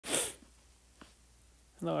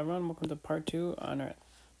Hello everyone, welcome to part 2 on our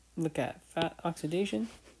look at fat oxidation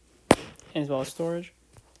as well as storage.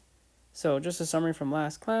 So just a summary from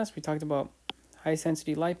last class, we talked about high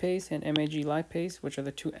sensitivity lipase and MAG lipase, which are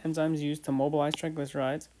the two enzymes used to mobilize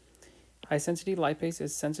triglycerides. High sensitivity lipase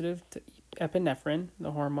is sensitive to epinephrine,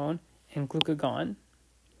 the hormone, and glucagon.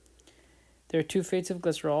 There are two fates of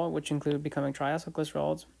glycerol, which include becoming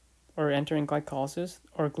triacylglycerols or entering glycolysis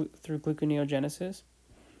or through gluconeogenesis.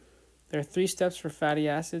 There are 3 steps for fatty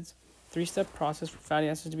acids, 3-step process for fatty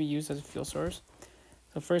acids to be used as a fuel source.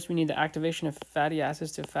 So first we need the activation of fatty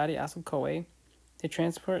acids to fatty acyl-CoA. They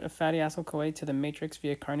transport a fatty acyl-CoA to the matrix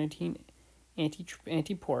via carnitine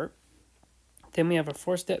antiport. Then we have a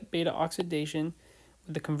 4-step beta oxidation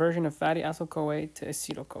with the conversion of fatty acyl-CoA to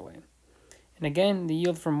acetyl-CoA. And again, the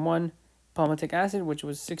yield from one palmitic acid, which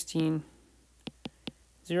was 16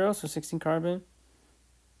 so 16 carbon,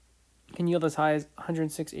 can yield as high as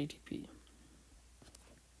 106 ATP.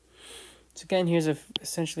 So again, here's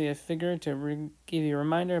essentially a figure to give you a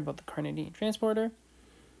reminder about the carnitine transporter.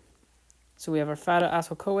 So we have our fatty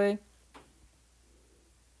acyl-CoA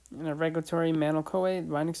and a regulatory mannose-CoA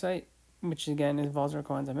binding site, which again involves our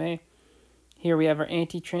coenzyme A. Here we have our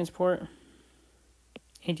antiport,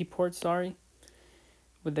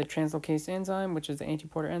 with the translocase enzyme, which is the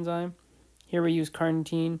antiporter enzyme. Here we use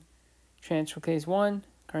carnitine translocase 1,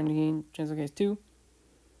 carnitine translocase 2.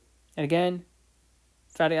 And again,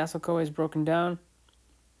 fatty acyl-CoA is broken down,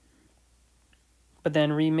 but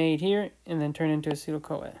then remade here and then turned into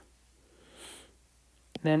acetyl-CoA.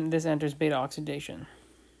 Then this enters beta oxidation.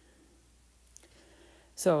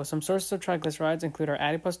 So some sources of triglycerides include our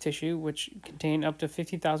adipose tissue, which contain up to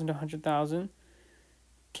 50,000 to 100,000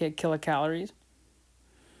 kilocalories.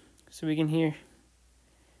 So we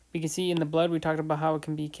can see in the blood, we talked about how it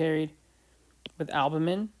can be carried with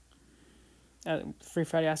albumin. Free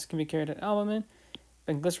fatty acids can be carried at albumin,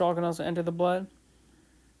 but glycerol can also enter the blood.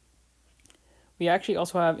 We actually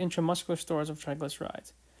also have intramuscular stores of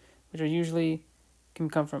triglycerides, which are usually can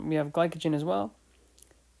come from. We have glycogen as well.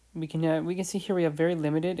 We can see here we have very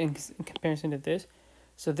limited in comparison to this.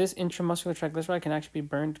 So this intramuscular triglyceride can actually be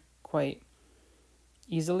burned quite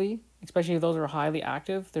easily, especially if those are highly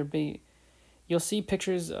active. You'll see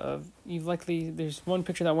pictures of there's one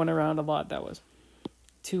picture that went around a lot that was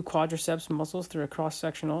 2 quadriceps muscles through a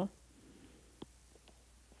cross-sectional.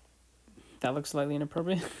 That looks slightly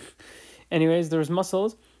inappropriate. Anyways, there's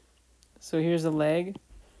muscles. So here's the leg.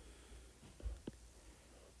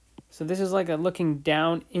 So this is like a looking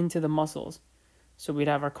down into the muscles. So we'd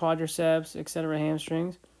have our quadriceps, etc.,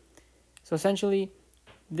 hamstrings. So essentially,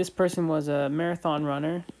 this person was a marathon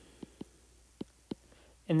runner,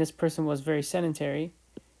 and this person was very sedentary.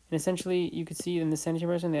 And essentially, you could see in the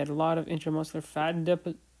sedentary person, they had a lot of intramuscular fat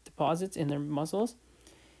deposits in their muscles.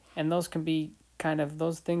 And those can be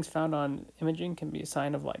those things found on imaging can be a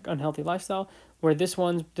sign of like unhealthy lifestyle, where this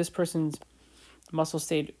person's muscles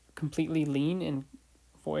stayed completely lean and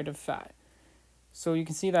void of fat. So you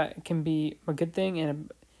can see that it can be a good thing,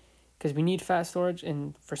 and because we need fat storage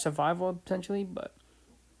and for survival potentially, but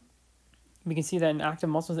we can see that in active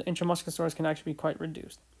muscles, the intramuscular stores can actually be quite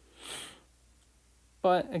reduced.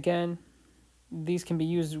 But again, these can be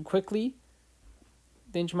used quickly.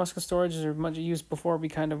 The intramuscular storages are much used before we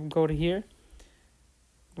kind of go to here,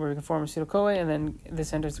 where we can form acetyl-CoA, and then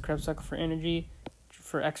this enters the Krebs cycle for energy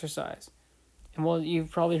for exercise. And well, you've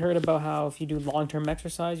probably heard about how if you do long-term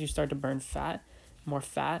exercise, you start to burn more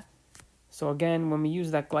fat. So again, when we use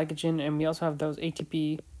that glycogen, and we also have those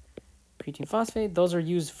ATP, creatine phosphate, those are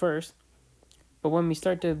used first. But when we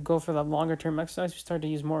start to go for the longer-term exercise, we start to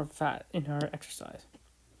use more fat in our exercise.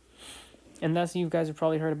 And that's, you guys have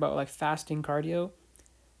probably heard about like fasting cardio.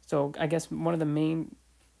 So I guess one of the main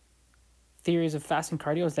theories of fasting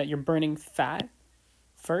cardio is that you're burning fat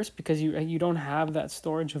first because you don't have that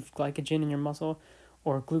storage of glycogen in your muscle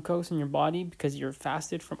or glucose in your body because you're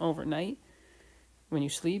fasted from overnight when you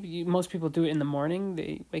sleep. Most people do it in the morning.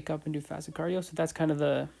 They wake up and do fasted cardio. So that's kind of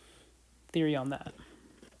the theory on that.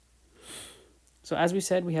 So as we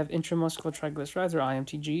said, we have intramuscular triglycerides or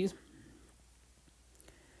IMTGs.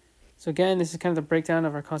 So again, this is kind of the breakdown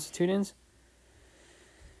of our constituents.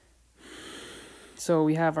 So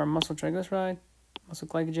we have our muscle triglyceride, muscle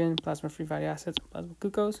glycogen, plasma free fatty acids, plasma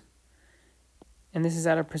glucose. And this is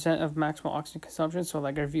at a percent of maximal oxygen consumption, so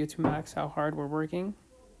like our VO2 max, how hard we're working.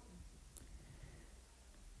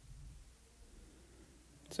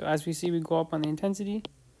 So as we see, we go up on the intensity.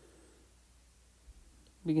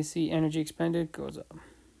 We can see energy expended goes up.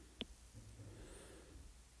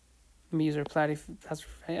 We use our plasma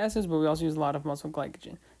fatty acids, but we also use a lot of muscle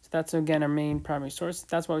glycogen. So that's, again, our main primary source.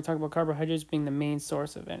 That's why we talk about carbohydrates being the main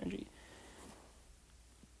source of energy.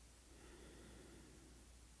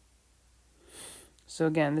 So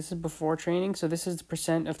again, this is before training. So this is the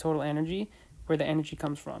percent of total energy where the energy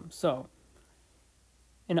comes from. So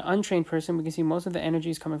in an untrained person, we can see most of the energy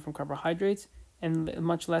is coming from carbohydrates and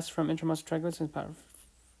much less from intramuscular triglycerides and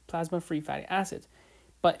plasma-free fatty acids.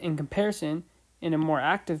 But in comparison, in a more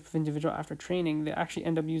active individual after training, they actually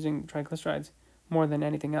end up using triglycerides more than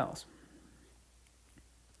anything else.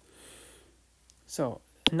 So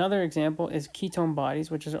another example is ketone bodies,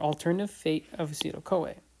 which is an alternative fate of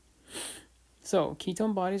acetyl-CoA. So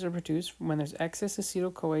ketone bodies are produced when there's excess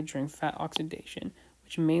acetyl-CoA during fat oxidation,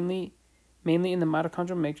 which mainly in the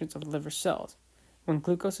mitochondrial matrix of liver cells. When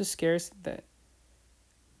glucose is scarce,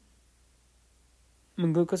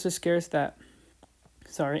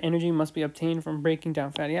 energy must be obtained from breaking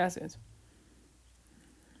down fatty acids.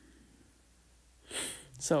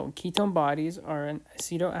 So ketone bodies are an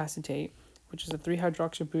acetoacetate, which is a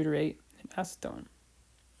 3-hydroxybutyrate and acetone.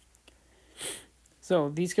 So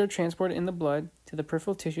these get transported in the blood to the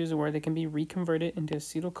peripheral tissues where they can be reconverted into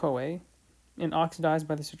acetyl-CoA and oxidized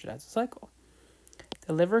by the citric acid cycle.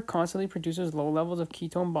 The liver constantly produces low levels of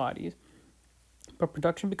ketone bodies, but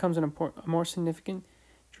production becomes more significant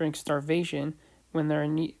during starvation when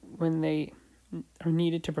they are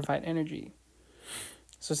needed to provide energy.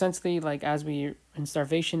 So essentially, like as we in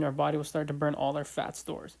starvation, our body will start to burn all our fat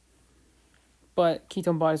stores. But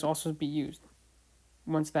ketone bodies also be used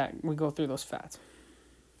once that we go through those fats.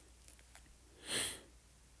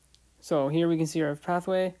 So here we can see our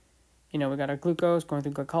pathway. We got our glucose going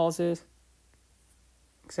through glycolysis,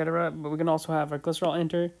 etc. But we can also have our glycerol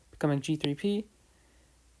enter, becoming G3P,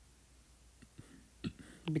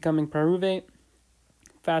 becoming pyruvate.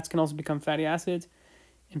 Fats can also become fatty acids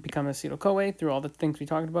and become acetyl-CoA through all the things we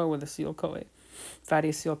talked about with acetyl-CoA. Fatty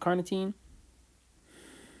acetylcarnitine.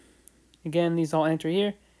 Again, these all enter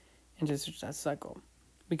here into the citric acid cycle.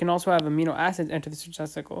 We can also have amino acids enter the citric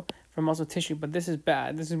acid cycle from muscle tissue, but this is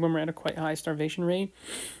bad. This is when we're at a quite high starvation rate,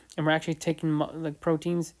 and we're actually taking like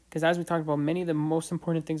proteins, because as we talked about, many of the most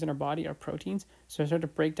important things in our body are proteins, so they start to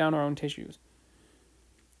break down our own tissues.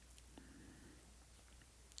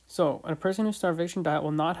 So a person whose starvation diet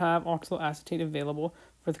will not have oxaloacetate available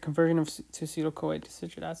for the conversion to acetyl-CoA to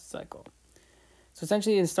citric acid cycle. So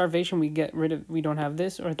essentially in starvation we don't have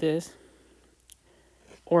this or this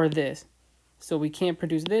or this. So we can't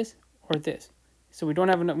produce this or this. So we don't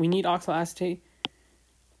have enough. We need oxaloacetate.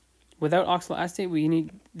 Without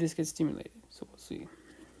oxaloacetate, this gets stimulated. So we'll see.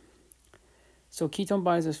 So ketone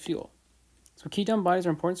bodies as fuel. So ketone bodies are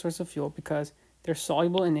an important source of fuel because they're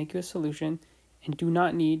soluble in aqueous solution and do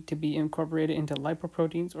not need to be incorporated into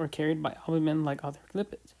lipoproteins or carried by albumin like other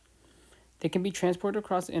lipids. They can be transported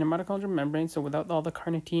across the intermitochondrial membrane, so without all the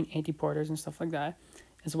carnitine antiporters and stuff like that,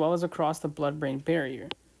 as well as across the blood-brain barrier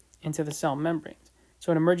into the cell membranes.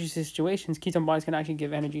 So in emergency situations, ketone bodies can actually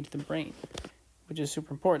give energy to the brain, which is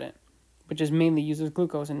super important, which is mainly used as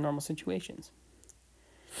glucose in normal situations.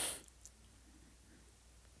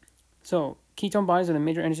 So ketone bodies are the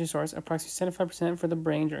major energy source, approximately 75% for the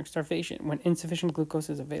brain during starvation when insufficient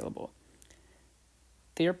glucose is available.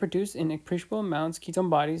 They are produced in appreciable amounts.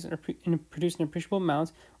 Ketone bodies are produced in appreciable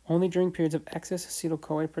amounts only during periods of excess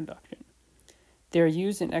acetyl-CoA production. They are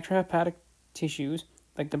used in extrahepatic tissues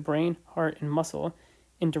like the brain, heart, and muscle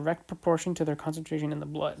in direct proportion to their concentration in the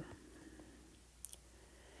blood.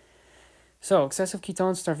 So, excessive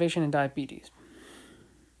ketones, starvation, and diabetes.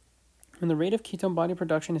 When the rate of ketone body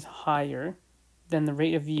production is higher than the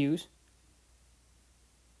rate of use,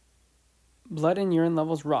 blood and urine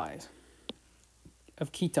levels rise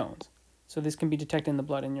of ketones. So this can be detected in the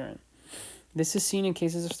blood and urine. This is seen in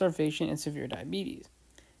cases of starvation and severe diabetes.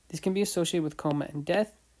 This can be associated with coma and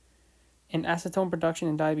death. And acetone production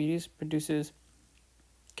in diabetes produces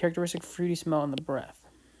characteristic fruity smell in the breath.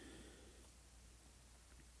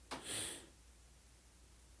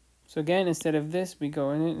 So again, instead of this, we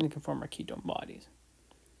go in it and we can form our ketone bodies.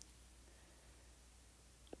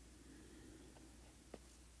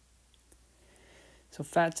 So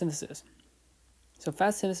fat synthesis. So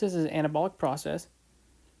fat synthesis is an anabolic process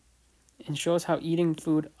and shows how eating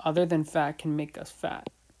food other than fat can make us fat.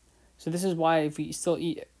 So this is why if we still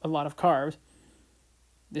eat a lot of carbs,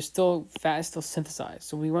 there's still fat is still synthesized.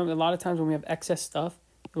 So a lot of times when we have excess stuff,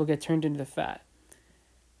 it will get turned into the fat.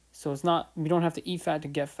 So we don't have to eat fat to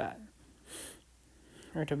get fat.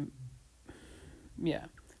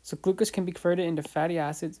 So glucose can be converted into fatty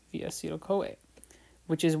acids via acetyl-CoA,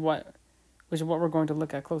 which is what we're going to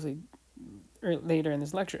look at closely later in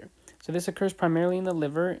this lecture. So this occurs primarily in the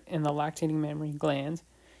liver and the lactating mammary glands,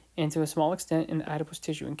 and to a small extent in adipose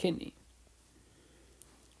tissue and kidney.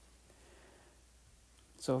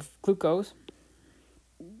 So glucose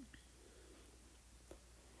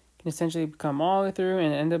can essentially come all the way through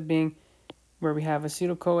and end up being where we have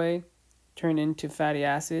acetyl-CoA turn into fatty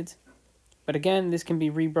acids. But again, this can be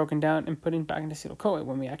re-broken down and put back into acetyl-CoA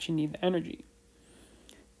when we actually need the energy.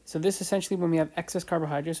 So this essentially when we have excess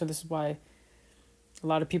carbohydrates, so this is why a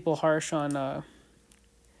lot of people harsh on,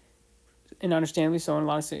 and understandably so in a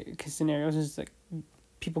lot of scenarios, is like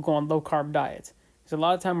people go on low-carb diets. Because a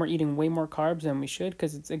lot of time we're eating way more carbs than we should,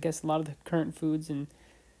 because it's, I guess, a lot of the current foods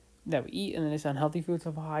that we eat, and then it's unhealthy foods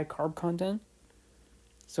have a high carb content.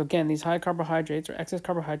 So again, these high carbohydrates or excess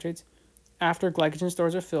carbohydrates, after glycogen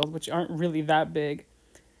stores are filled, which aren't really that big,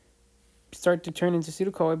 start to turn into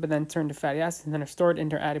acetyl-CoA, but then turn to fatty acids, and then are stored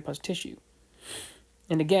into our adipose tissue.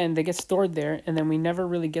 And again, they get stored there, and then we never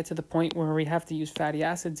really get to the point where we have to use fatty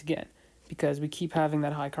acids again, because we keep having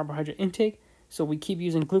that high carbohydrate intake, so we keep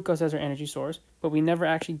using glucose as our energy source, but we never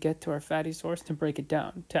actually get to our fatty source to break it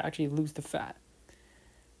down, to actually lose the fat.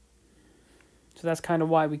 So that's kind of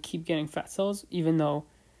why we keep getting fat cells, even though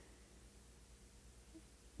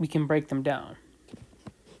we can break them down.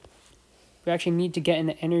 We actually need to get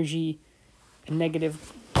an energy, a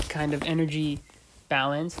negative kind of energy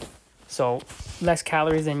balance. So less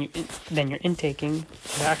calories than you're intaking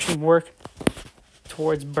to actually work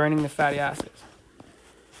towards burning the fatty acids.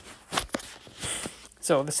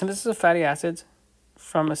 So the synthesis of fatty acids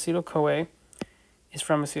from acetyl-CoA is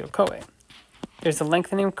from acetyl-CoA. There's a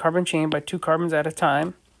lengthening of carbon chain by 2 carbons at a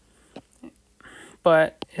time,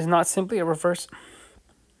 but is not simply a reverse.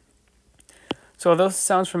 So although this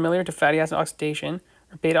sounds familiar to fatty acid oxidation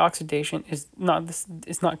or beta oxidation, is not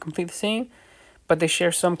completely the same, but they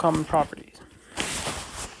share some common properties.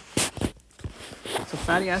 So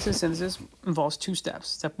fatty acid synthesis involves 2 steps.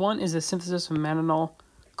 Step 1 is the synthesis of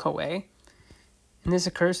mannanyl-CoA, and this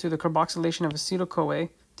occurs through the carboxylation of acetyl-CoA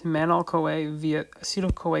to mannanyl-CoA via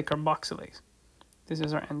acetyl-CoA carboxylase. This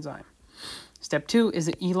is our enzyme. Step 2 is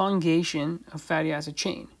the elongation of fatty acid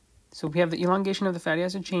chain. So we have the elongation of the fatty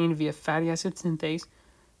acid chain via fatty acid synthase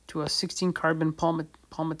to a 16-carbon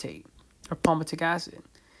palmitate, or palmitic acid.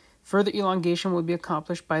 Further elongation will be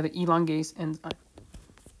accomplished by the elongase enzyme.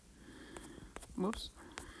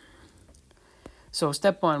 So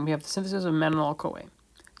step 1, we have the synthesis of mannanyl-CoA.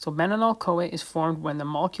 So mannanyl-CoA is formed when the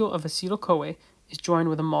molecule of acetyl-CoA is joined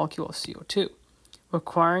with a molecule of CO2,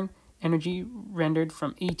 requiring energy rendered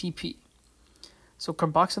from ATP. So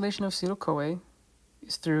carboxylation of acetyl-CoA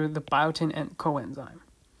is through the biotin and coenzyme.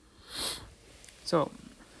 So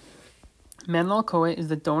mannanyl-CoA is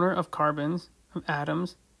the donor of carbon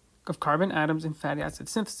atoms in fatty acid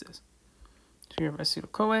synthesis. So we have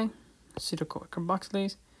acetyl-CoA, acetyl-CoA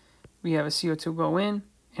carboxylase. We have a CO2 go in,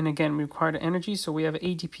 and again we require the energy, so we have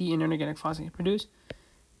ATP and inorganic phosphate produced.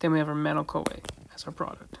 Then we have our mannanyl-CoA as our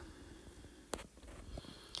product.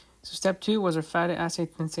 So step 2 was our fatty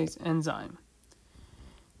acid synthase enzyme.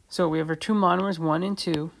 So we have our 2 monomers, 1 and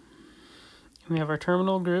 2. And we have our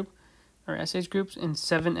terminal group, our SH groups, and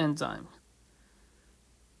 7 enzymes.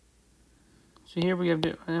 So here we have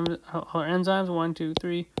our enzymes, 1, 2,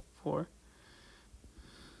 3, 4.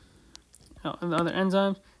 And the other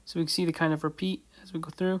enzymes, so we can see they kind of repeat as we go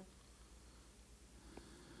through.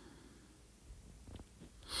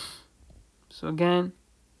 So again,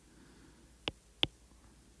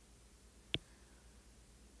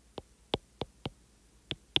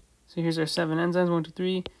 so here's our 7 enzymes, 1, 2,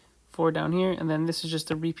 3, 4 down here, and then this is just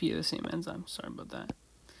a repeat of the same enzyme. Sorry about that.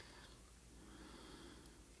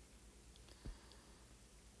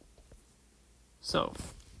 So,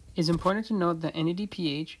 it's important to note that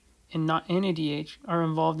NADPH and not NADH are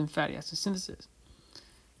involved in fatty acid synthesis.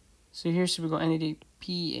 So here should we go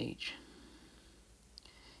NADPH.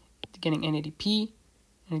 Getting NADP,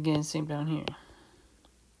 and again, same down here.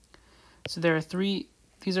 So there are 3,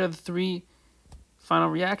 these are the 3 final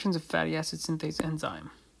reactions of fatty acid synthase enzyme.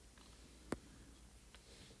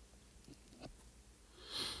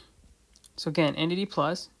 So again, NAD+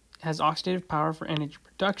 has oxidative power for energy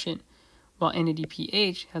production, while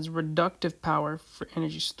NADPH has reductive power for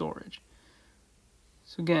energy storage.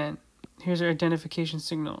 So again, here's our identification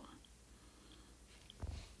signal.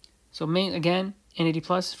 So again, NAD+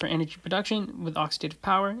 for energy production with oxidative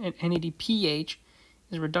power, and NADPH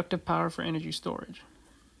is reductive power for energy storage.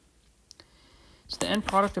 So the end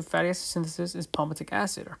product of fatty acid synthesis is palmitic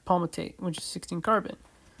acid, or palmitate, which is 16 carbon.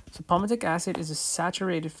 So palmitic acid is a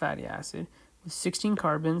saturated fatty acid with 16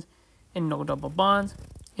 carbons and no double bonds.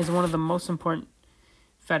 It's one of the most important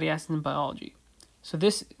fatty acids in biology. So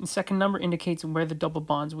this second number indicates where the double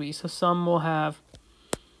bonds will be. So some will have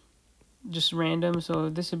just random. So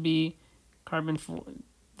this would be carbon 4.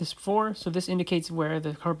 This 4. So this indicates where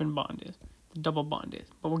the carbon bond is, the double bond is.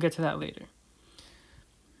 But we'll get to that later.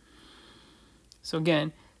 So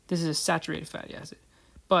again, This is a saturated fatty acid.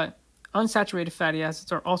 But unsaturated fatty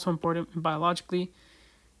acids are also important biologically.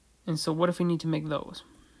 And so what if we need to make those?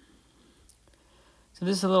 So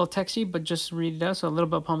this is a little texty, but just read it out. So a little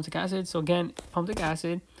bit of palmitic acid. So again, palmitic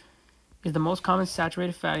acid is the most common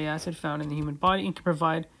saturated fatty acid found in the human body and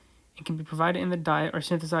can be provided in the diet or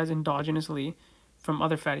synthesized endogenously from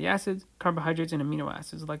other fatty acids, carbohydrates, and amino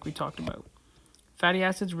acids, like we talked about.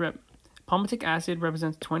 Palmitic acid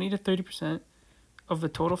represents 20 to 30% of the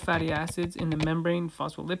total fatty acids in the membrane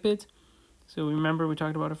phospholipids. So remember we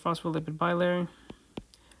talked about a phospholipid bilayer.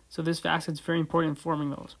 So this acid is very important in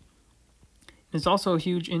forming those. It's also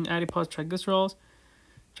huge in adipose triglycerols,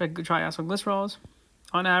 triacylglycerols.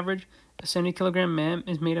 On average, a 70 kilogram man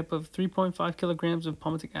is made up of 3.5 kilograms of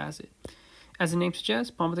palmitic acid. As the name suggests,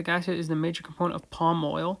 palmitic acid is the major component of palm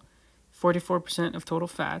oil, 44% of total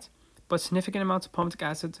fats, but significant amounts of palmitic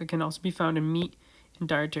acid can also be found in meat and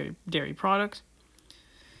dairy products,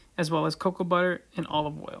 as well as cocoa butter and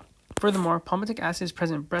olive oil. Furthermore, palmitic acid is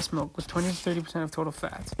present in breast milk with 20 to 30% of total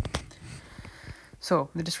fats. So,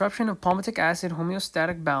 the disruption of palmitic acid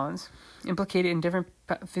homeostatic balance implicated in different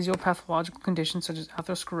physiopathological conditions such as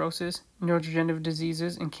atherosclerosis, neurodegenerative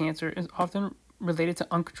diseases, and cancer is often related to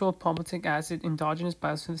uncontrolled palmitic acid endogenous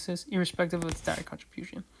biosynthesis, irrespective of its diet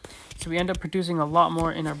contribution. So we end up producing a lot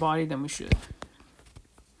more in our body than we should.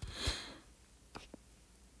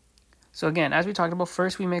 So again, as we talked about,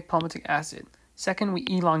 first we make palmitic acid. Second, we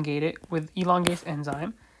elongate it with elongase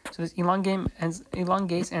enzyme. So this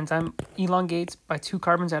elongase enzyme elongates by 2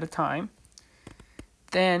 carbons at a time.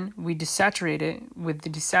 Then we desaturate it with the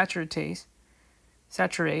desaturase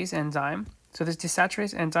enzyme. So this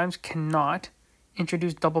desaturase enzymes cannot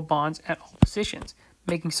introduce double bonds at all positions,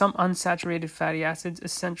 making some unsaturated fatty acids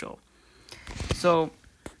essential. So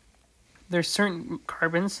there's certain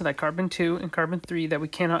carbons, so like carbon 2 and carbon 3, that we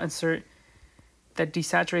cannot insert, that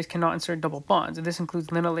desaturase cannot insert double bonds. And this includes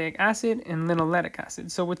linoleic acid and linoleic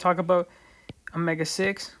acid. So we'll talk about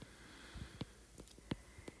omega-6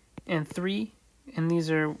 and 3, and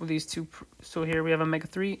these are these two. So here we have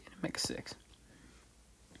omega-3 and omega-6.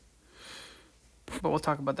 But we'll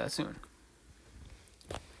talk about that soon.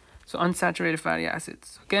 So unsaturated fatty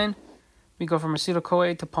acids. Again, we go from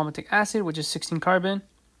acetyl-CoA to palmitic acid, which is 16 carbon.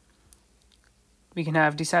 We can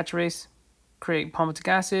have desaturase create palmitic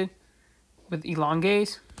acid with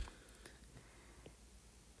elongase,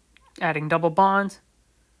 adding double bonds.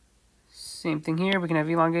 Same thing here. We can have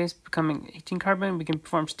elongase becoming 18 carbon. We can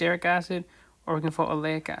form stearic acid, or we can form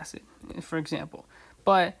oleic acid, for example.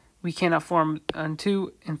 But we cannot form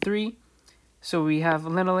 2 and 3. So we have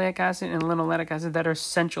linoleic acid and linoleic acid that are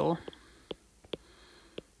essential.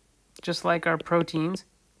 Just like our proteins,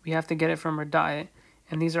 we have to get it from our diet,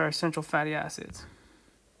 and these are essential fatty acids.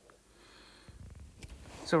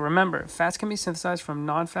 So remember, fats can be synthesized from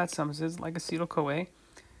non-fat substances like acetyl-CoA.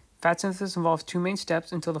 Fat synthesis involves 2 main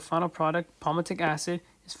steps until the final product, palmitic acid,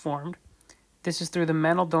 is formed. This is through the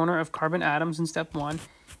mantle donor of carbon atoms in step 1,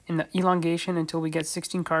 and the elongation until we get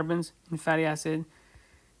 16 carbons in fatty acid,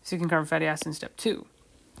 16 carbon fatty acid in step 2.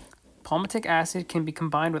 Palmitic acid can be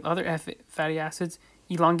combined with other fatty acids,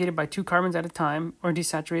 elongated by 2 carbons at a time, or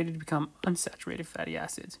desaturated to become unsaturated fatty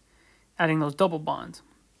acids, adding those double bonds.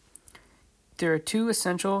 There are 2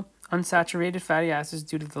 essential unsaturated fatty acids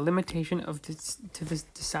due to the limitation of this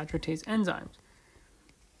desaturase enzymes.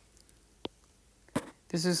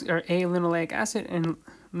 This is our A-linoleic acid and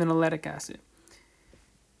linoleic acid.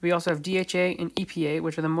 We also have DHA and EPA,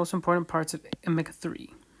 which are the most important parts of omega-3.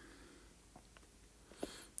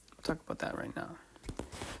 We'll talk about that right now.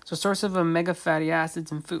 So source of omega fatty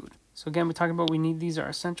acids in food. So again, we talked about these are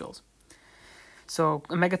essentials. So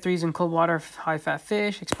omega-3s in cold water, high-fat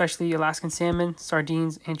fish, especially Alaskan salmon,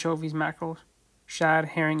 sardines, anchovies, mackerel, shad,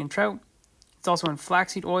 herring, and trout. It's also in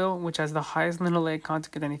flaxseed oil, which has the highest linoleic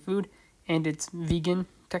content of any food, and it's vegan,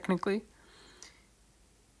 technically.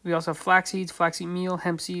 We also have flax seeds, flaxseed meal,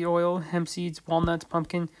 hemp seed oil, hemp seeds, walnuts,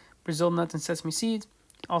 pumpkin, Brazil nuts, and sesame seeds.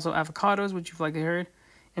 Also avocados, which you've likely heard,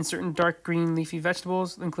 and certain dark green leafy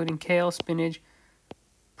vegetables, including kale, spinach,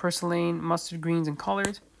 purslane, mustard greens, and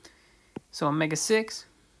collards. So omega-6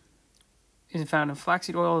 is found in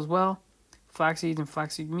flaxseed oil as well, flax seeds and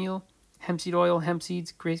flaxseed meal, hemp seed oil, hemp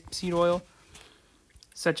seeds, grapeseed oil,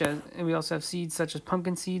 and we also have seeds such as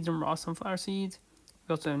pumpkin seeds and raw sunflower seeds.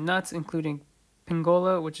 We also have nuts, including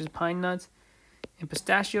pingola, which is pine nuts, and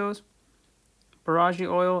pistachios, borage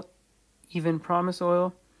oil, evening promise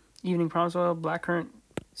oil, blackcurrant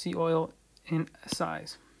seed oil, and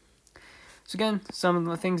acai. So again, some of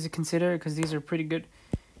the things to consider, because these are pretty good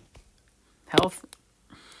health.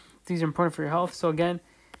 These are important for your health. So again,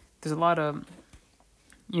 there's a lot of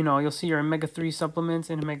you'll see your omega-3 supplements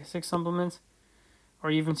and omega-6 supplements,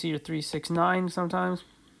 or even see your 369 sometimes.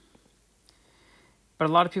 But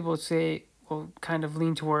a lot of people would say, will kind of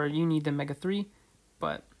lean toward you need the omega-3,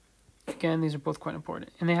 but again, these are both quite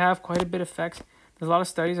important. And they have quite a bit of effects. There's a lot of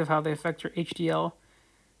studies of how they affect your HDL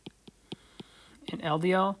and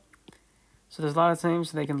LDL. So there's a lot of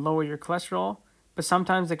things they can lower your cholesterol, but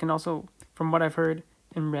sometimes they can also, from what I've heard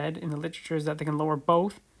and read in the literature, is that they can lower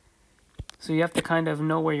both. So you have to kind of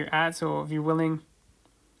know where you're at. So if you're willing,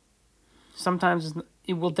 sometimes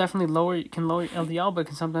it will definitely can lower your LDL, but it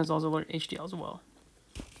can sometimes also lower HDL as well.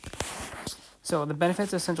 So the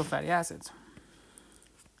benefits of essential fatty acids.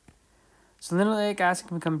 So linoleic acid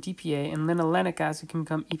can become DPA, and linolenic acid can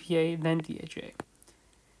become EPA, then DHA.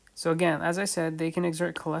 So again, as I said, they can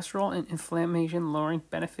exert cholesterol and inflammation-lowering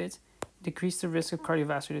benefits, decrease the risk of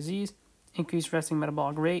cardiovascular disease, increase resting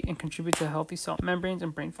metabolic rate, and contribute to healthy cell membranes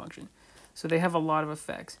and brain function. So they have a lot of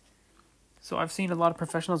effects. So I've seen a lot of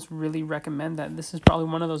professionals really recommend that. This is probably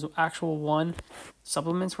one of those actual one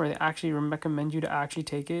supplements where they actually recommend you to actually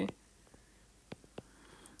take it,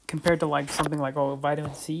 compared to like something like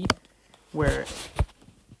vitamin C, where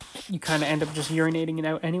you kind of end up just urinating it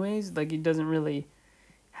out anyways. Like, it doesn't really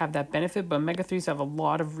have that benefit. But omega-3s have a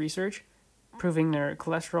lot of research proving their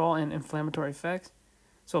cholesterol and inflammatory effects.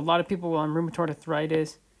 So a lot of people on rheumatoid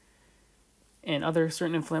arthritis and other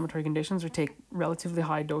certain inflammatory conditions would take relatively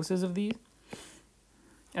high doses of these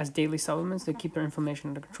as daily supplements to keep their inflammation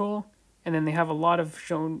under control. And then they have a lot of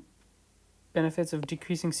shown benefits of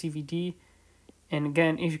decreasing CVD, and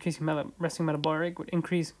again, increasing resting metabolic rate would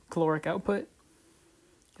increase caloric output,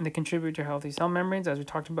 and they contribute to healthy cell membranes, as we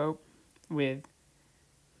talked about with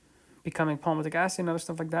becoming palmitic acid and other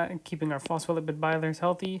stuff like that, and keeping our phospholipid bilayers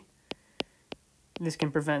healthy. This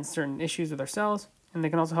can prevent certain issues with our cells, and they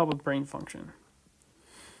can also help with brain function.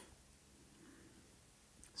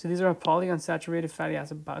 So these are polyunsaturated fatty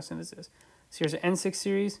acid biosynthesis. So here's our N6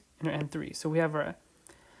 series and our N3. So we have our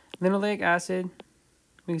linoleic acid.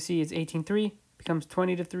 We can see it's 18-3, becomes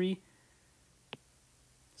 20-3.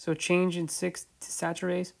 So change in 6 to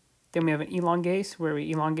saturase. Then we have an elongase where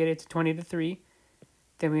we elongate it to 20-3.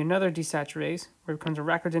 Then we have another desaturase where it becomes a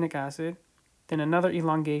racodinic acid. Then another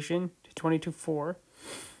elongation to 22-4.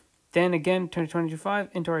 Then again 22-5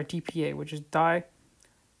 into our DPA, which is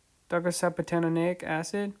diglycopentanoic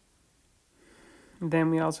acid. And then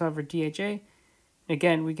we also have our DHA.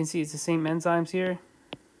 Again, we can see it's the same enzymes here,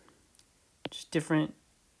 just different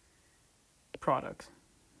products.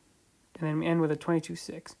 And then we end with a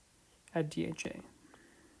 22-6 at DHA.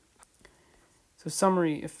 So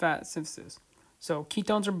summary of fat synthesis. So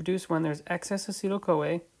ketones are produced when there's excess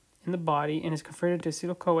acetyl-CoA in the body and is converted to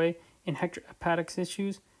acetyl-CoA in hepatic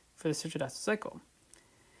tissues for the citric acid cycle.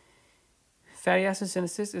 Fatty acid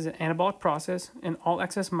synthesis is an anabolic process, and all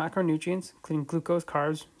excess macronutrients, including glucose,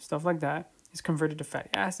 carbs, stuff like that, is converted to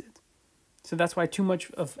fatty acids. So that's why too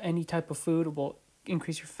much of any type of food will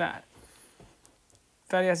increase your fat.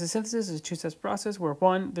 Fatty acid synthesis is a two-step process where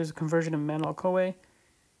 1, there's a conversion of mannose-CoA,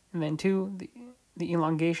 and then 2, the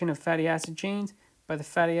elongation of fatty acid chains by the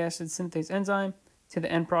fatty acid synthase enzyme to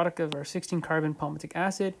the end product of our 16-carbon palmitic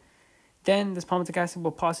acid. Then this palmitic acid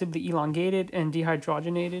will possibly elongated and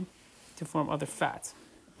dehydrogenated to form other fats.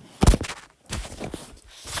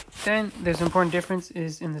 Then there's an important difference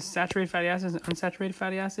is in the saturated fatty acids and unsaturated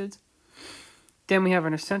fatty acids. Then we have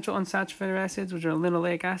our essential unsaturated fatty acids, which are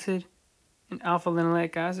linoleic acid and alpha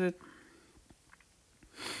linoleic acid.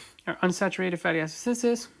 Our unsaturated fatty acid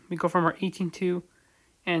synthesis, we go from our 18-2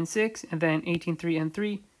 N6 and then 18-3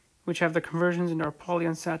 N3, which have the conversions into our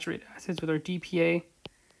polyunsaturated acids with our DPA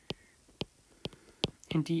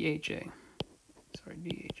and DHA.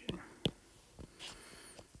 DHA.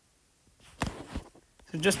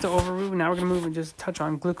 So just to overview, now we're going to move and just touch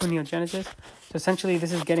on gluconeogenesis. So essentially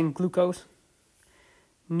this is getting glucose,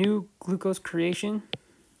 new glucose creation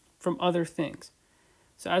from other things.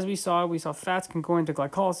 So as we saw fats can go into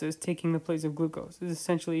glycolysis, taking the place of glucose. This is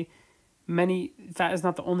essentially fat is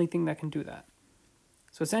not the only thing that can do that.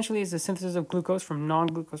 So essentially it's the synthesis of glucose from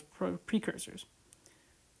non-glucose precursors.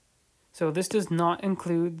 So this does not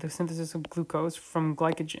include the synthesis of glucose from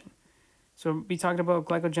glycogen. So we talked about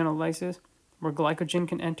glycogenolysis, where glycogen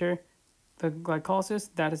can enter the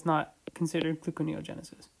glycolysis. That is not considered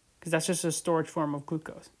gluconeogenesis, because that's just a storage form of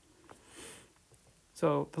glucose.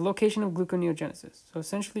 So the location of gluconeogenesis. So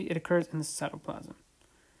essentially it occurs in the cytoplasm.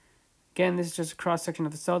 Again, this is just a cross-section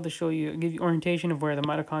of the cell to give you orientation of where the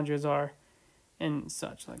mitochondria are and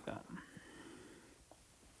such like that.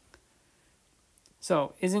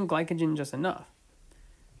 So isn't glycogen just enough?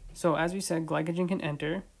 So as we said, glycogen can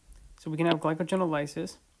enter. So we can have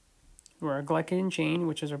glycogenolysis. or our glycogen chain,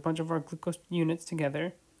 which is a bunch of our glucose units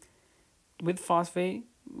together. With phosphate,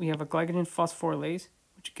 we have a glycogen phosphorylase,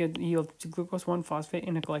 which yields to glucose 1-phosphate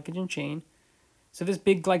in a glycogen chain. So this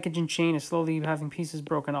big glycogen chain is slowly having pieces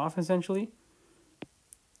broken off, essentially.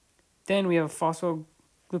 Then we have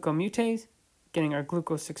phosphoglucomutase, getting our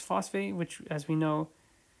glucose 6-phosphate, which, as we know,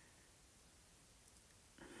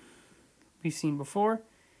 we've seen before.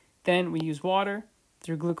 Then we use water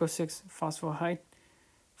through glucose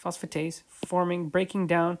 6-phosphatase, breaking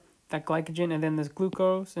down that glycogen, and then this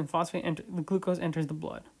glucose and phosphate, the glucose enters the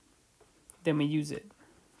blood. Then we use it.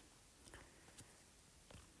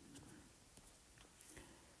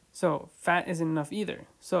 So fat isn't enough either.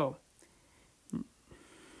 So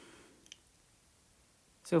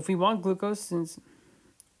if we want glucose, since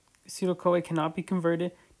acetyl-CoA cannot be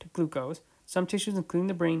converted to glucose, some tissues, including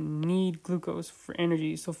the brain, need glucose for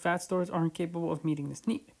energy, so fat stores aren't capable of meeting this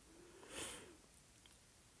need.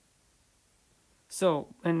 So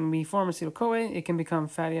when we form acetyl-CoA, it can become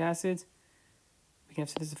fatty acids. We can have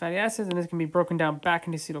synthesis of fatty acids, and this can be broken down back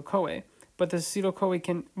into acetyl-CoA. But the acetyl-CoA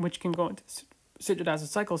can go into citric acid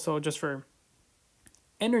cycle, so just for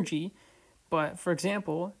energy. But for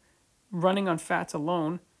example, running on fats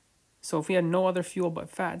alone, so if we had no other fuel but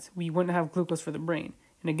fats, we wouldn't have glucose for the brain.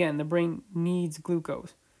 And again, the brain needs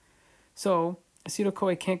glucose. So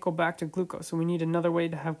acetyl-CoA can't go back to glucose, so we need another way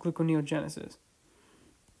to have gluconeogenesis.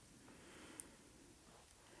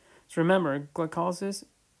 So remember, glycolysis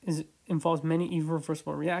involves many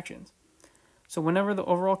irreversible reactions. So whenever the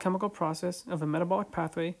overall chemical process of a metabolic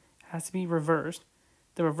pathway has to be reversed,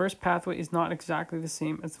 the reverse pathway is not exactly the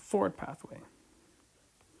same as the forward pathway.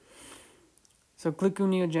 So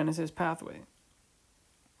gluconeogenesis pathway.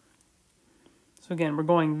 So again, we're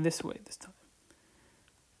going this way this time.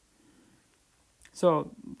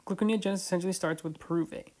 So gluconeogenesis essentially starts with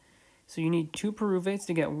pyruvate. So you need 2 pyruvates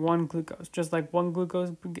to get 1 glucose, just like 1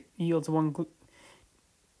 glucose yields 1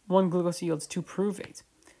 glucose yields 2 pyruvates.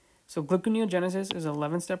 So gluconeogenesis is an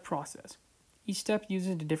 11-step process. Each step uses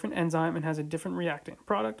a different enzyme and has a different reactant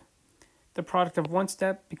product. The product of one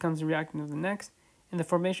step becomes the reactant of the next, and the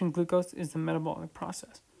formation of glucose is the metabolic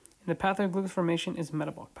process. And the pathway of glucose formation is a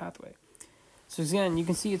metabolic pathway. So again, you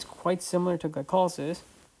can see it's quite similar to glycolysis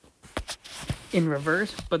in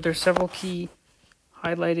reverse, but there's several key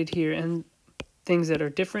highlighted here and things that are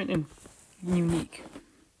different and unique.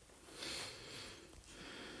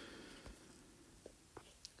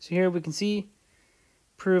 So here we can see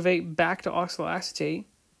pyruvate back to oxaloacetate.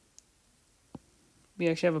 We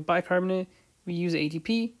actually have a bicarbonate. We use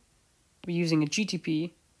ATP. We're using a GTP.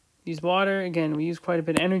 We use water. Again, we use quite a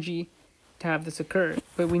bit of energy to have this occur,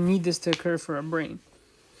 but we need this to occur for our brain.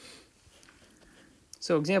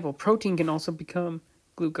 So example, protein can also become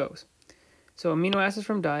glucose. So amino acids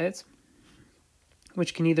from diets,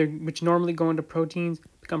 which normally go into proteins,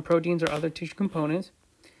 become proteins or other tissue components.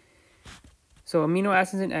 So amino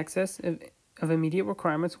acids in excess of immediate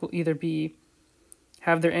requirements will either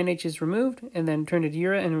have their NHs removed and then turned into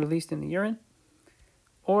urea and released in the urine,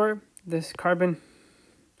 or this carbon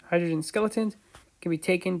hydrogen skeletons can be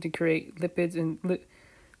taken to create lipids or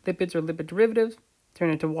lipid derivatives,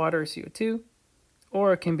 turn into water or CO2,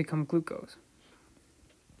 or it can become glucose.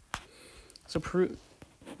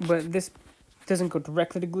 But this doesn't go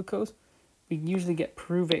directly to glucose. We usually get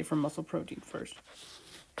pyruvate from muscle protein first,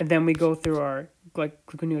 and then we go through our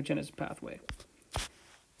gluconeogenesis pathway.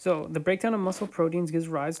 So the breakdown of muscle proteins gives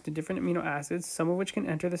rise to different amino acids, some of which can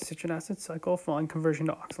enter the citric acid cycle following conversion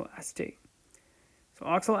to oxaloacetate. So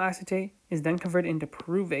oxaloacetate is then converted into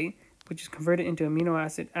pyruvate, which is converted into amino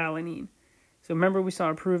acid alanine. So remember we saw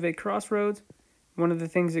a pyruvate crossroads. One of the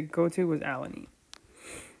things it go to was alanine.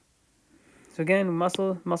 So again,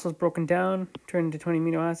 muscle's broken down, turned into 20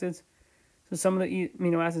 amino acids. So some of the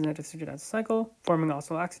amino acids enter the citric acid cycle, forming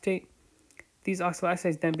oxaloacetate. These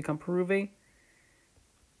oxaloacetate then become pyruvate.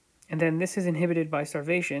 And then this is inhibited by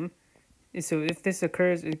starvation. So if this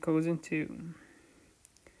occurs, it doesn't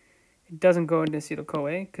go into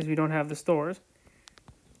acetyl-CoA because we don't have the stores.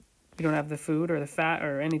 We don't have the food or the fat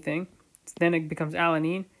or anything. So then it becomes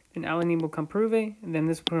alanine. Then alanine will become pyruvate, and then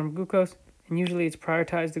this will become glucose. And usually it's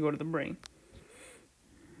prioritized to go to the brain.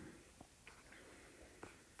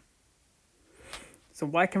 So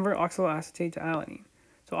why convert oxaloacetate to alanine?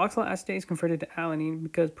 So oxaloacetate is converted to alanine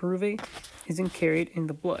because pyruvate isn't carried in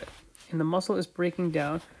the blood, and the muscle is breaking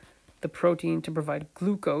down the protein to provide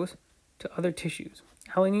glucose to other tissues.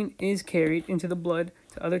 Alanine is carried into the blood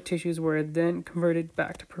to other tissues where it then converted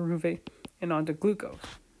back to pyruvate and onto glucose.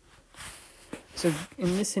 So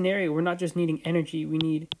in this scenario, we're not just needing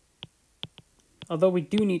energy, although we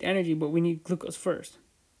do need energy, but we need glucose first.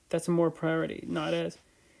 That's a more priority, not as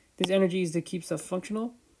This energy is to keep stuff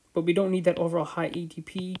functional, but we don't need that overall high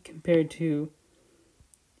ATP compared to,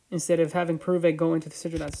 instead of having pyruvate go into the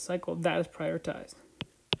citric acid cycle, that is prioritized.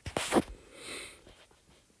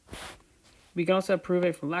 We can also have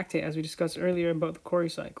pyruvate from lactate, as we discussed earlier about the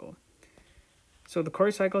Cori cycle. So the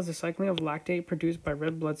Cori cycle is the cycling of lactate produced by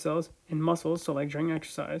red blood cells in muscles, so like during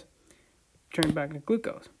exercise, turning back to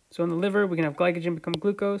glucose. So in the liver, we can have glycogen become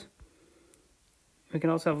glucose. We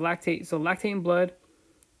can also have lactate. So lactate in blood,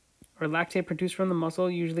 or lactate produced from the muscle,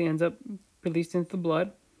 usually ends up released into the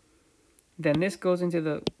blood. Then this goes into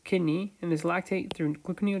the kidney, and this lactate through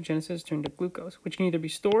gluconeogenesis turns to glucose, which can either be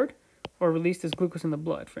stored or released as glucose in the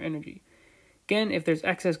blood for energy. Again, if there's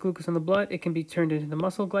excess glucose in the blood, it can be turned into the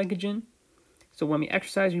muscle glycogen. So when we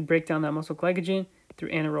exercise, we break down that muscle glycogen through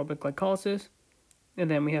anaerobic glycolysis, and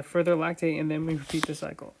then we have further lactate, and then we repeat the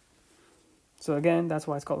cycle. So again, that's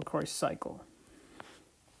why it's called the Cori cycle.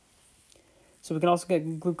 So we can also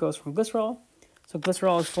get glucose from glycerol. So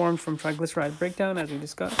glycerol is formed from triglyceride breakdown, as we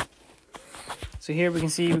discussed. So here we can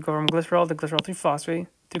see we go from glycerol to glycerol 3-phosphate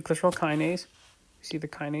through glycerol kinase. We see the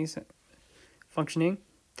kinase functioning.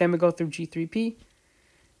 Then we go through G3P,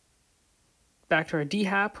 back to our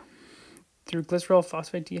DHAP, through glycerol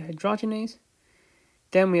phosphate dehydrogenase.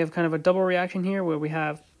 Then we have kind of a double reaction here where we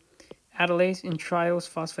have adylase and triose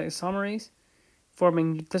phosphate isomerase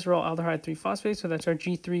forming glycerol aldehyde 3-phosphate. So that's our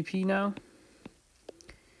G3P now.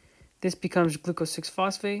 This becomes glucose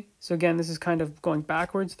 6-phosphate. So again, this is kind of going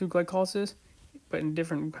backwards through glycolysis, but in a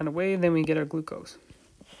different kind of way. And then we get our glucose.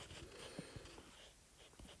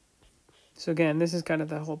 So again, this is kind of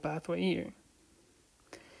the whole pathway here.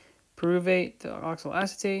 Pyruvate to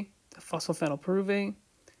oxaloacetate, to phosphophenylpyruvate,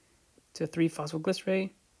 to 3-phosphoglycerate,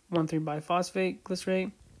 1,3-biphosphate glycerate,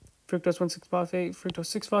 fructose 1,6-phosphate,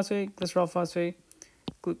 fructose 6-phosphate, glycerol phosphate,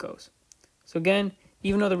 glucose. So again,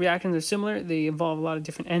 even though the reactions are similar, they involve a lot of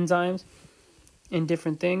different enzymes and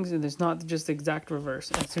different things, and there's not just the exact reverse,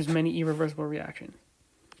 as there's many irreversible reactions.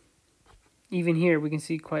 Even here, we can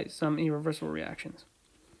see quite some irreversible reactions.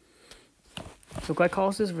 So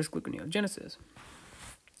glycolysis versus gluconeogenesis.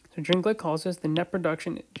 So during glycolysis, the net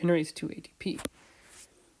production generates 2 ATP.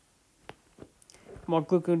 While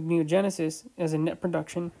gluconeogenesis is a net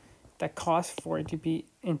production that costs 4 ATP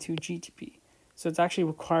and 2 GTP. So it actually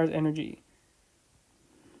requires energy.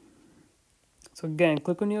 So again,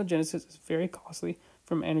 gluconeogenesis is very costly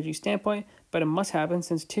from an energy standpoint, but it must happen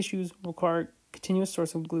since tissues require continuous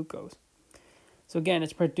source of glucose. So again,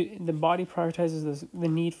 the body prioritizes the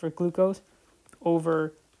need for glucose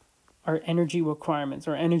over our energy requirements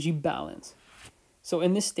or energy balance. So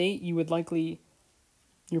in this state, you would likely,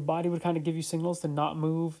 your body would kind of give you signals to not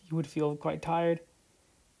move. You would feel quite tired.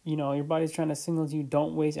 You know, your body's trying to signal to you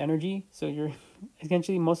don't waste energy. So you're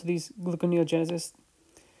essentially, most of these gluconeogenesis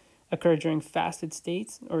occur during fasted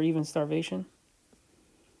states or even starvation.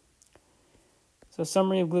 So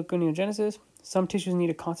summary of gluconeogenesis. Some tissues need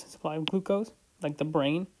a constant supply of glucose, like the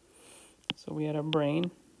brain. So we had our brain.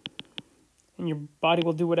 And your body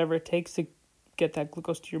will do whatever it takes to get that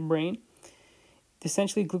glucose to your brain.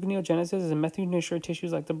 Essentially, gluconeogenesis is a method to ensure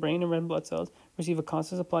tissues like the brain and red blood cells receive a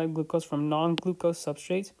constant supply of glucose from non-glucose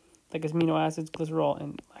substrates, like amino acids, glycerol,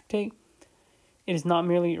 and lactate. It is not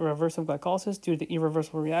merely a reverse of glycolysis due to the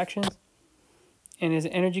irreversible reactions, and is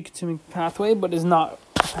an energy-consuming pathway, but is not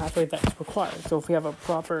a pathway that is required. So if we have a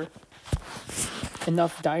proper,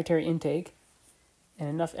 enough dietary intake and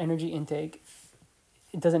enough energy intake,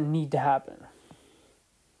 it doesn't need to happen.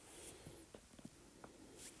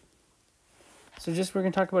 So we're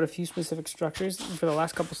going to talk about a few specific structures for the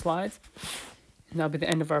last couple slides. And that'll be the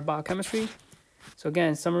end of our biochemistry. So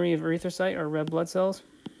again, summary of erythrocyte or red blood cells.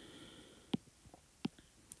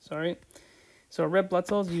 So red blood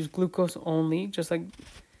cells use glucose only, just like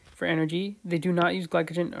for energy. They do not use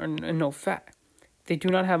glycogen or no fat. They do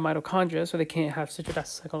not have mitochondria, so they can't have citric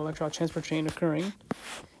acid cycle electron transport chain occurring.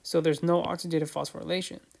 So there's no oxidative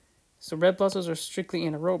phosphorylation. So red blood cells are strictly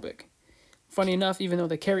anaerobic. Funny enough, even though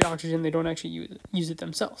they carry oxygen, they don't actually use it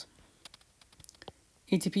themselves.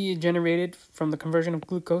 ATP is generated from the conversion of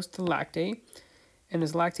glucose to lactate, and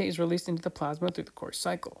this lactate is released into the plasma through the Cori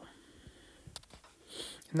cycle.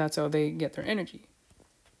 And that's how they get their energy.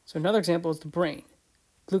 So another example is the brain.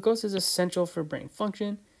 Glucose is essential for brain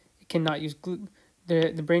function. It cannot use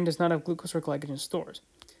the brain does not have glucose or glycogen stores.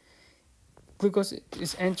 Glucose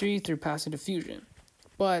is entry through passive diffusion,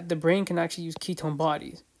 but the brain can actually use ketone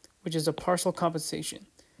bodies, which is a partial compensation.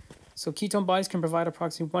 So ketone bodies can provide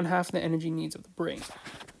approximately 1/2 of the energy needs of the brain.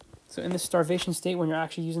 So in this starvation state, when you're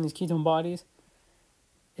actually using these ketone bodies,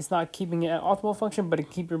 it's not keeping it at optimal function, but it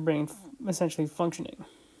keeps your brain essentially functioning.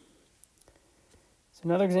 So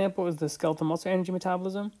another example is the skeletal muscle energy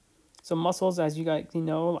metabolism. So muscles, as you guys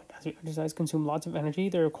know, like as you exercise, consume lots of energy.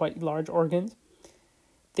 They're quite large organs.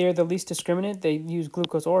 They're the least discriminate. They use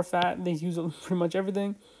glucose or fat. They use pretty much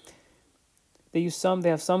everything. They have some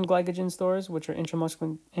glycogen stores, which are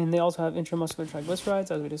intramuscular, and they also have intramuscular triglycerides,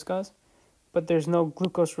 as we discussed, but there's no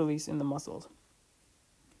glucose release in the muscles.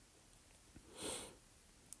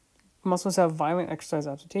 Muscles have violent exercise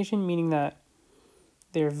adaptation, meaning that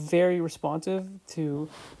they're very responsive to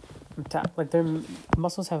their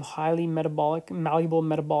muscles have highly malleable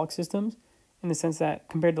metabolic systems, in the sense that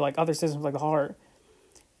compared to like other systems like the heart,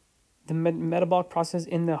 the metabolic process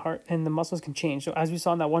in the heart and the muscles can change. So as we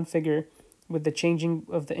saw in that one figure, with the changing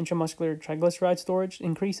of the intramuscular triglyceride storage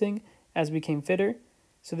increasing as we became fitter,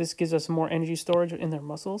 so this gives us more energy storage in their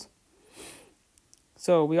muscles.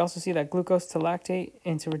 So we also see that glucose to lactate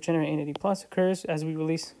and to regenerate NAD plus occurs as we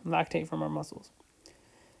release lactate from our muscles.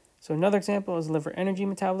 So another example is liver energy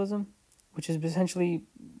metabolism, which is essentially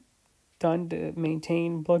done to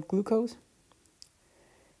maintain blood glucose.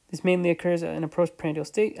 This mainly occurs in a postprandial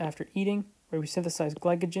state after eating, where we synthesize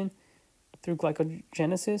glycogen through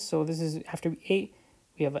glycogenesis. So this is after we ate,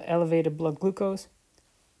 we have an elevated blood glucose.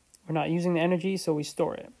 We're not using the energy, so we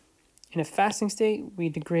store it. In a fasting state, we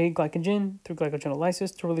degrade glycogen through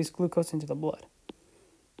glycogenolysis to release glucose into the blood.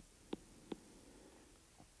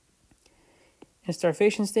 In a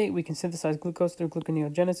starvation state, we can synthesize glucose through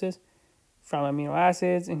gluconeogenesis from amino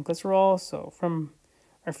acids and glycerol, so from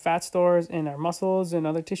our fat stores in our muscles and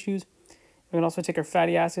other tissues. We can also take our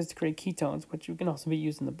fatty acids to create ketones, which can also be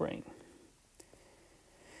used in the brain.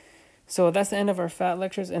 So that's the end of our fat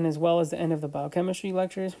lectures, and as well as the end of the biochemistry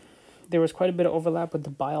lectures. There was quite a bit of overlap with the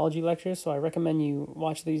biology lectures, so I recommend you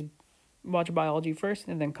watch biology first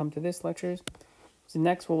and then come to this lectures. So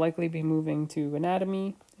next we'll likely be moving to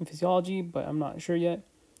anatomy and physiology, but I'm not sure yet.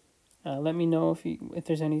 Let me know if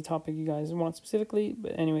there's any topic you guys want specifically.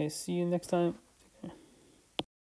 But anyways, see you next time.